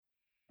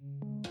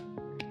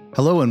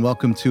Hello and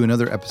welcome to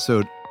another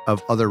episode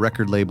of Other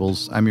Record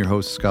Labels. I'm your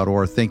host, Scott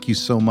Orr. Thank you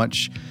so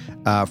much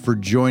for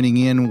joining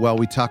in while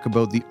we talk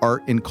about the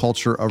art and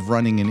culture of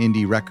running an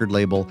indie record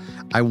label.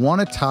 I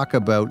want to talk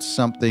about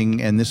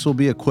something, and this will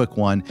be a quick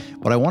one,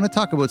 but I want to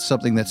talk about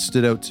something that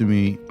stood out to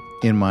me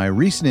in my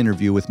recent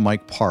interview with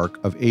Mike Park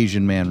of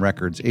Asian Man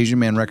Records. Asian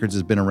Man Records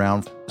has been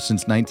around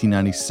since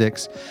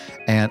 1996,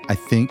 and I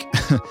think,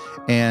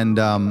 and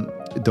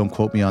don't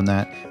quote me on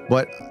that,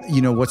 but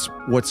you know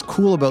what's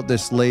cool about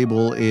this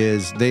label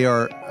is they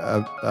are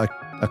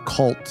a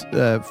cult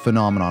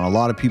phenomenon. A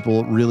lot of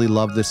people really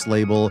love this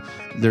label.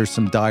 There's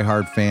some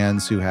diehard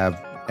fans who have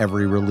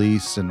every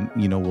release and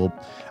will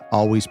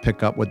always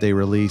pick up what they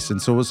release. And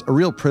so it was a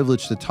real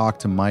privilege to talk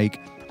to Mike,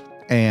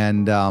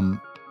 and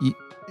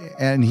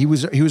he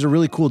was a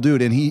really cool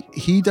dude, and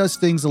he does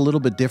things a little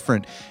bit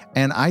different.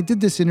 And I did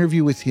this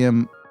interview with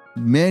him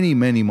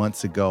many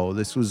months ago.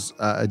 This was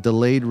a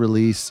delayed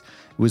release.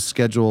 It was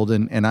scheduled,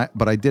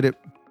 but I did it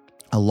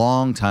a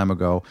long time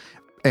ago,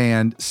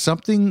 and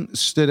something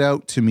stood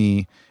out to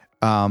me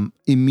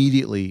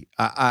immediately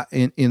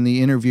in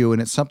the interview,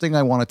 and it's something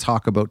I want to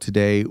talk about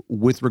today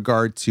with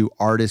regard to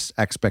artists'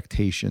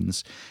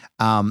 expectations.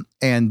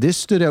 And this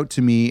stood out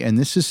to me, and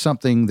this is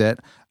something that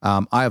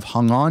I have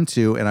hung on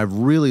to, and I've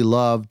really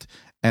loved,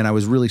 and I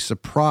was really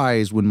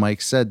surprised when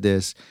Mike said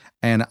this.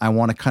 And I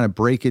want to kind of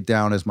break it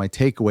down as my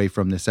takeaway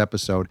from this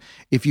episode.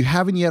 If you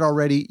haven't yet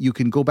already, you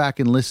can go back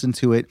and listen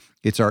to it.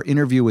 It's our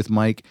interview with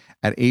Mike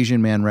at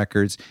Asian Man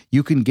Records.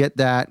 You can get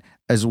that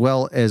as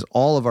well as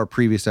all of our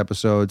previous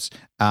episodes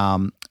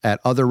at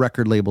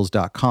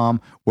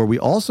otherrecordlabels.com, where we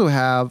also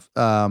have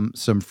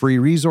some free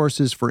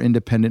resources for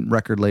independent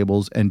record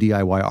labels and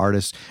DIY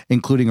artists,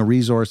 including a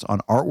resource on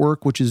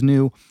artwork, which is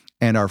new,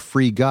 and our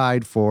free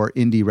guide for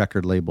indie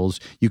record labels.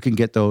 You can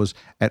get those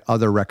at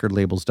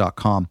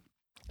otherrecordlabels.com.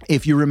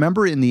 If you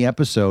remember in the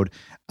episode,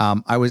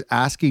 I was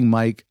asking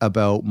Mike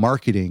about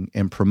marketing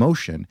and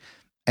promotion.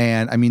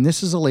 And I mean,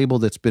 this is a label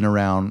that's been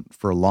around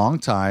for a long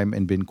time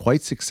and been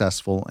quite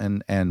successful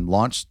and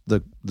launched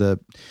the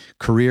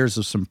careers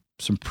of some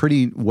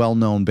pretty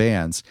well-known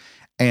bands.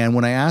 And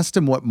when I asked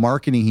him what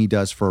marketing he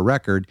does for a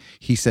record,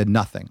 he said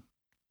nothing.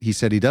 He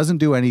said he doesn't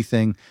do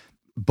anything,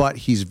 but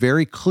he's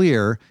very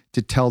clear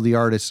to tell the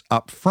artists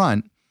up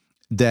front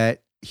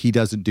that he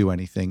doesn't do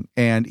anything.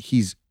 And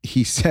he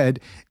said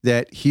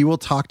that he will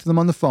talk to them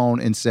on the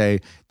phone and say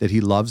that he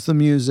loves the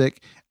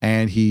music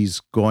and he's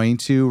going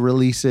to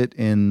release it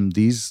in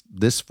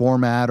this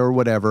format or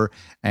whatever,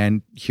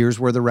 and here's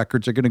where the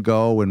records are going to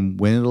go and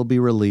when it'll be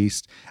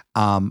released.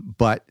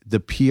 But the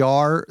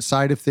PR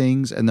side of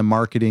things and the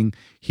marketing,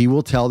 he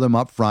will tell them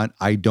up front,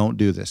 I don't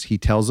do this. He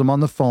tells them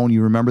on the phone.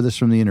 You remember this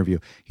from the interview.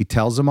 He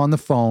tells them on the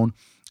phone,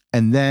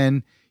 and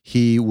then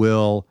he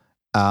will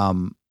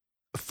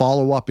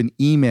follow up an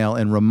email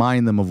and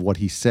remind them of what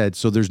he said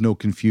so there's no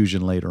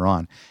confusion later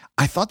on.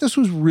 I thought this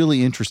was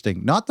really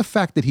interesting. Not the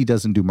fact that he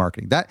doesn't do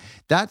marketing.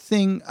 That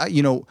thing,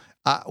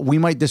 we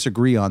might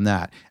disagree on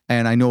that.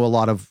 And I know a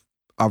lot of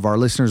our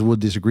listeners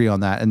would disagree on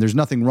that. And there's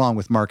nothing wrong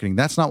with marketing.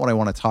 That's not what I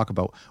want to talk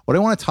about. What I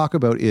want to talk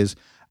about is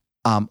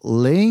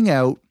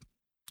outlining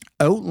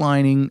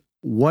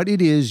what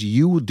it is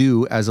you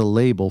do as a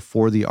label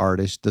for the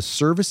artist, the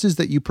services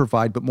that you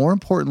provide, but more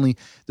importantly,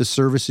 the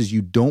services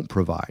you don't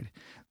provide.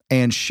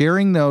 And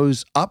sharing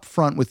those up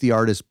front with the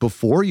artist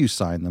before you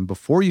sign them,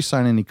 before you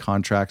sign any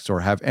contracts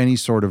or have any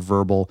sort of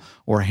verbal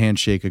or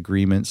handshake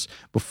agreements,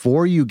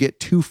 before you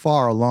get too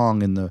far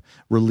along in the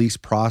release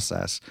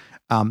process,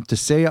 to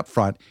say up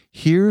front,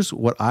 here's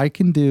what I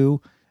can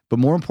do, but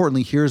more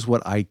importantly, here's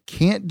what I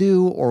can't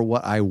do or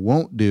what I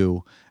won't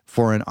do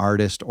for an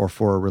artist or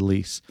for a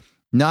release.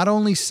 Not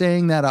only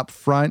saying that up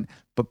front,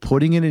 but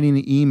putting it in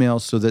an email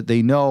so that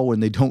they know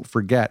and they don't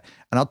forget.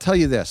 And I'll tell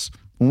you this,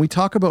 when we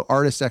talk about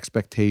artist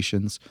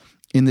expectations,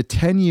 in the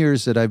 10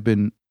 years that I've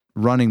been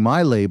running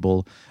my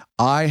label,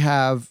 I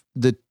have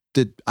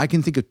I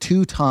can think of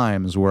 2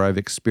 times where I've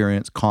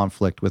experienced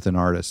conflict with an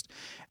artist.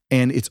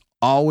 And it's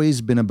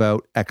always been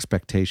about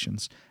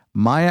expectations.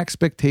 My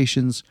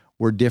expectations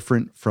were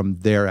different from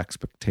their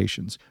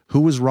expectations.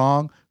 Who was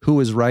wrong? Who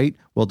was right?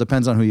 Well, it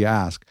depends on who you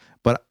ask.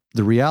 But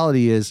the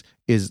reality is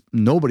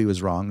nobody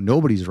was wrong.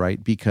 Nobody's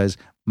right, because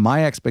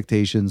my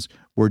expectations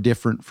were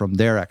different from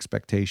their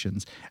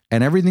expectations.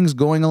 And everything's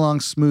going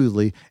along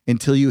smoothly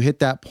until you hit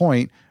that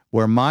point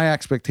where my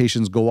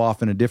expectations go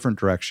off in a different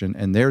direction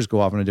and theirs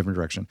go off in a different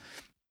direction.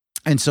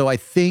 And so I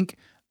think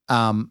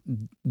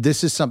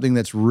this is something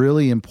that's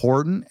really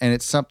important, and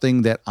it's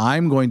something that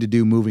I'm going to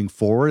do moving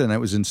forward. And I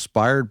was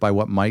inspired by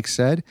what Mike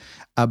said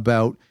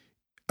about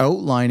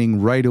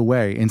outlining right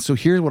away. And so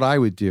here's what I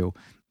would do.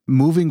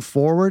 Moving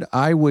forward,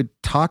 I would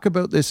talk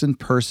about this in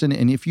person.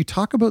 And if you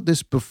talk about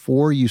this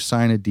before you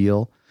sign a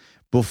deal,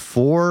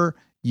 before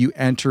you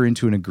enter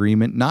into an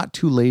agreement, not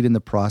too late in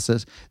the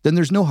process, then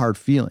there's no hard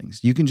feelings.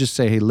 You can just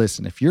say, hey,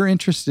 listen, if you're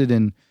interested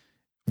in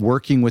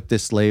working with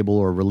this label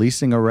or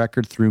releasing a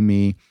record through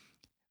me,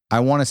 I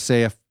want to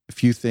say a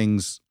few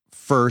things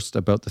first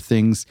about the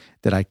things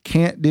that I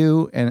can't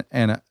do and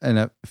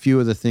a few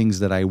of the things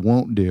that I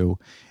won't do.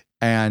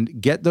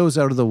 and get those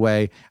out of the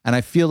way. And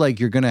I feel like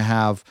you're going to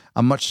have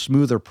a much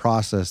smoother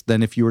process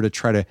than if you were to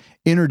try to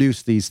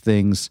introduce these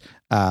things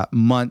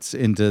months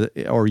into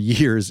or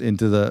years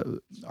into the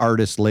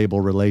artist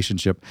label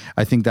relationship.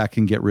 I think that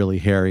can get really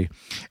hairy.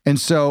 And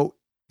so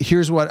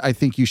here's what I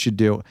think you should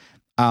do.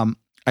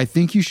 I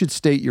think you should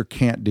state your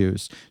can't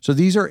do's. So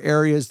these are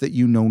areas that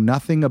you know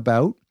nothing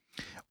about,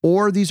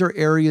 or these are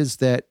areas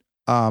that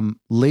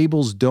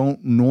labels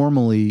don't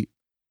normally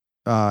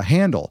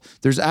handle.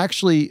 There's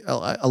actually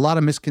a lot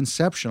of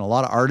misconception. A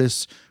lot of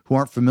artists who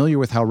aren't familiar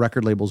with how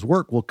record labels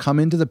work will come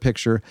into the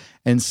picture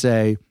and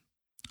say,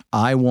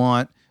 I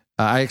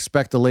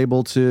expect the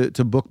label to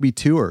book me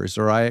tours,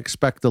 or I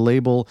expect the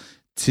label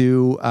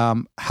to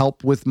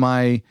help with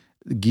my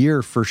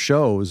gear for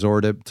shows,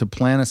 or to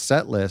plan a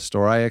set list,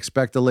 or I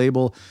expect the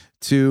label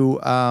to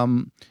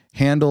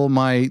handle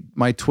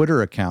my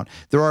Twitter account.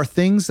 There are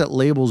things that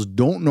labels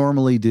don't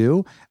normally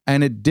do,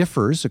 and it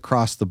differs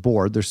across the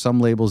board. There's some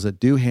labels that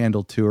do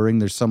handle touring.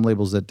 There's some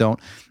labels that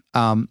don't.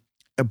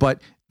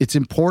 But it's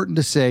important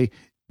to say,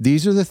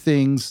 these are the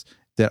things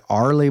that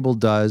our label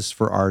does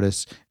for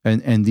artists,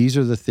 and these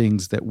are the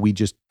things that we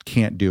just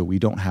can't do. We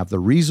don't have the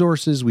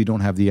resources. We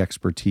don't have the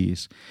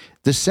expertise.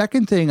 The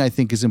second thing I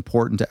think is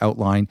important to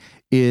outline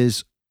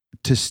is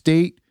to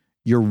state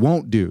your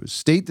won't do's.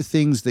 State the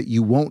things that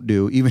you won't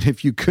do, even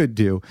if you could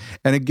do.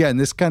 And again,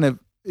 this kind of,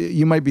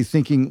 you might be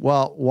thinking,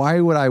 well, why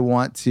would I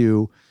want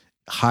to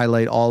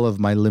highlight all of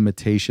my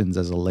limitations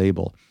as a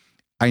label?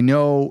 I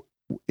know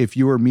if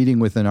you were meeting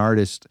with an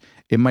artist,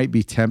 it might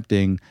be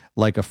tempting,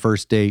 like a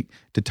first date,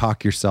 to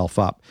talk yourself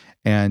up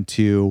and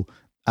to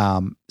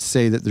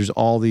say that there's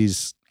all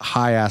these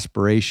high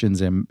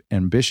aspirations and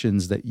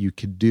ambitions that you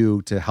could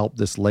do to help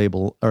this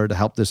label or to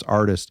help this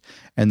artist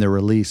and their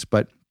release.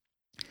 But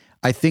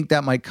I think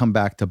that might come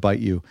back to bite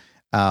you.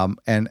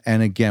 And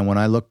again, when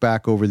I look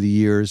back over the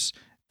years,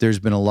 there's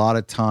been a lot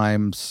of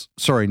times,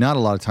 not a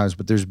lot of times,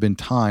 but there's been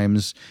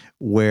times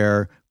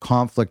where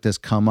conflict has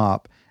come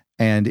up,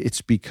 and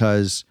it's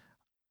because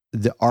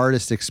the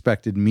artist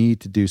expected me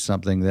to do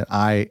something that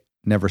I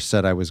never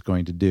said I was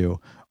going to do,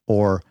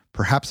 or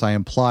perhaps I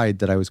implied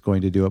that I was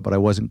going to do it, but I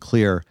wasn't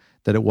clear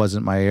that it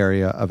wasn't my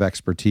area of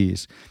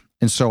expertise.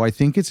 And so I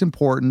think it's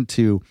important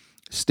to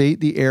state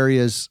the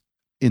areas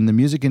in the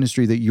music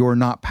industry that you're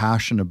not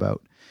passionate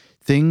about,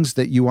 things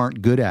that you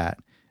aren't good at,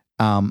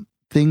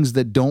 things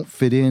that don't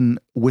fit in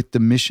with the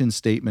mission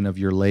statement of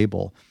your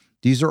label.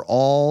 These are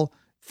all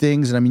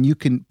things, and I mean, you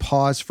can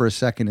pause for a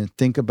second and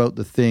think about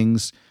the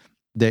things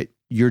that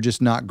you're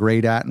just not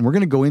great at. And we're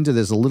going to go into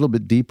this a little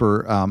bit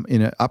deeper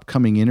in an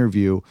upcoming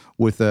interview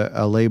with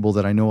a label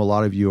that I know a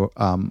lot of you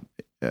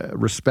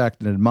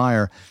respect and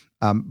admire.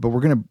 But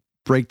we're going to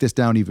break this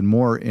down even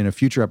more in a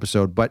future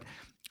episode. But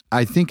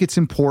I think it's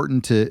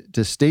important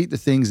to state the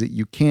things that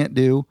you can't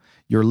do,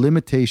 your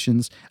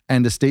limitations,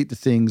 and to state the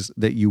things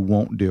that you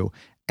won't do.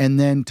 And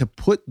then to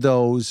put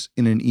those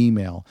in an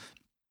email.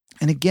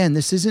 And again,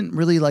 this isn't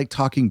really like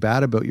talking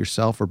bad about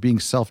yourself or being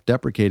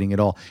self-deprecating at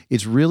all.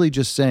 It's really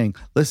just saying,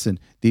 listen,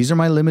 these are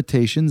my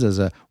limitations as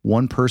a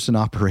one-person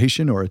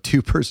operation or a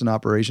two-person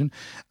operation.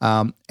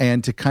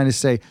 And to kind of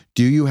say,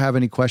 do you have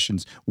any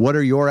questions? What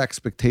are your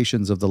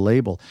expectations of the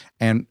label?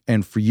 And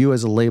for you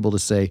as a label to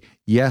say,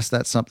 yes,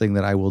 that's something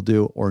that I will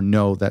do, or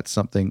no, that's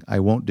something I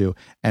won't do.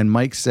 And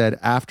Mike said,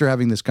 after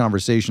having this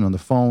conversation on the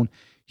phone,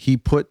 he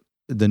put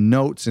the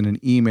notes in an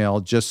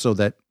email just so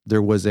that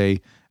there was a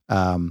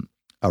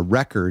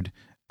record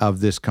of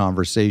this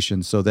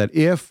conversation, so that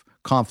if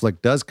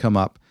conflict does come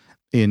up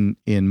in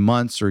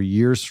months or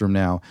years from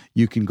now,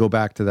 you can go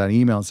back to that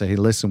email and say, hey,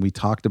 listen, we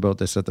talked about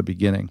this at the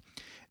beginning.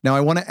 Now, I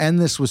want to end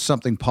this with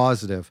something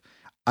positive.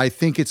 I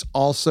think it's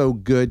also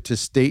good to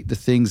state the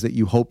things that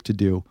you hope to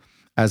do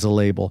as a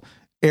label,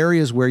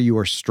 areas where you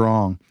are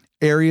strong,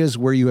 areas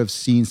where you have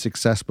seen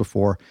success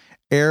before,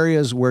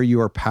 areas where you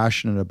are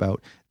passionate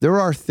about. There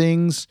are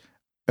things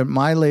at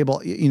my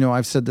label,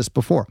 I've said this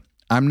before,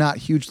 I'm not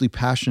hugely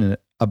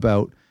passionate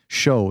about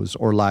shows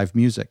or live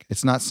music.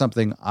 It's not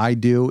something I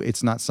do.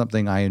 It's not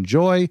something I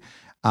enjoy.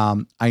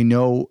 I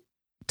know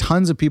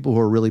tons of people who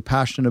are really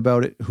passionate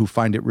about it, who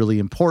find it really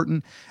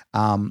important.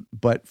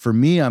 But for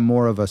me, I'm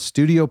more of a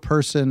studio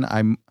person.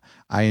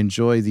 I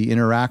enjoy the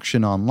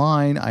interaction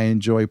online. I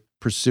enjoy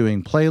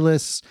pursuing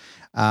playlists.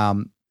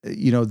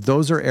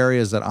 Those are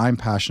areas that I'm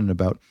passionate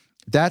about.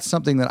 That's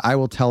something that I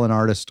will tell an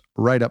artist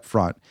right up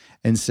front,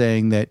 and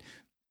saying that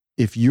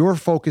if you're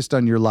focused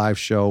on your live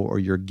show or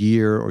your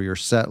gear or your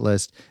set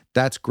list,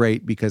 that's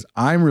great, because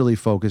I'm really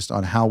focused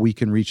on how we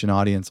can reach an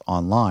audience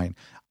online.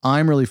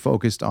 I'm really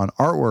focused on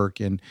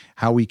artwork and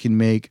how we can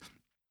make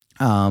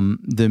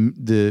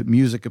the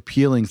music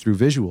appealing through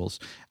visuals.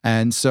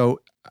 And so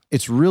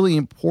it's really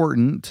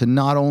important to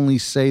not only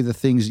say the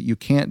things that you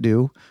can't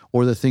do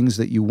or the things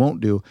that you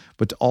won't do,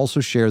 but to also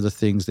share the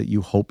things that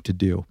you hope to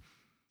do.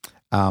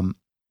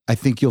 I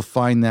think you'll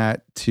find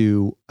that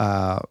to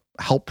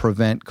help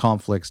prevent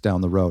conflicts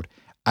down the road.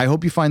 I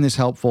hope you find this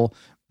helpful.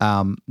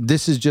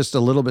 This is just a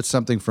little bit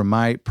something from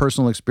my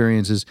personal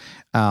experiences.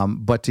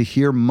 But to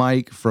hear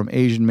Mike from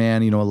Asian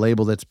Man, a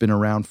label that's been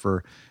around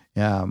for,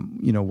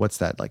 what's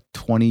that, like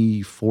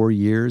 24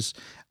 years?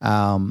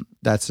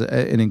 That's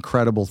an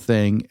incredible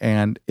thing.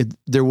 And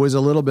there was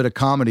a little bit of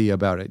comedy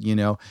about it,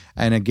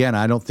 and again,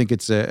 I don't think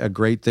it's a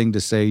great thing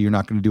to say you're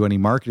not going to do any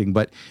marketing,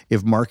 but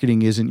if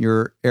marketing isn't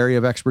your area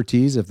of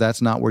expertise, if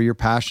that's not where you're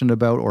passionate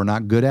about or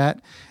not good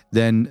at,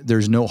 then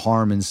there's no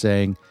harm in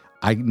saying,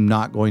 I'm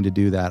not going to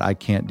do that. I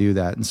can't do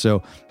that. And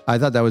so I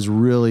thought that was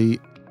really,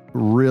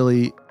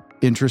 really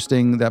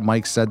interesting that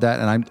Mike said that.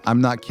 And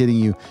I'm not kidding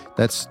you.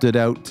 That stood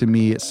out to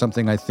me. It's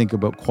something I think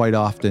about quite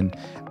often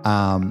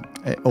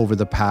over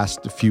the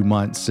past few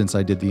months since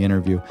I did the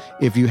interview.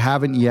 If you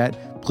haven't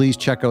yet, please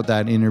check out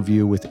that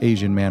interview with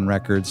Asian Man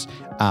Records.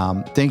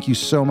 Thank you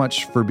so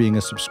much for being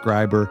a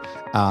subscriber.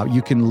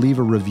 You can leave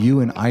a review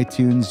in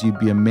iTunes. You'd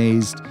be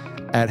amazed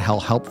at how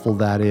helpful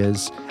that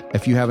is.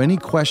 If you have any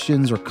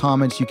questions or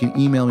comments, you can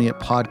email me at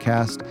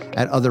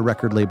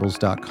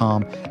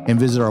podcast@otherrecordlabels.com and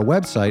visit our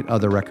website,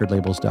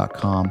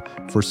 otherrecordlabels.com,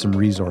 for some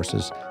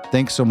resources.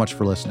 Thanks so much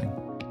for listening.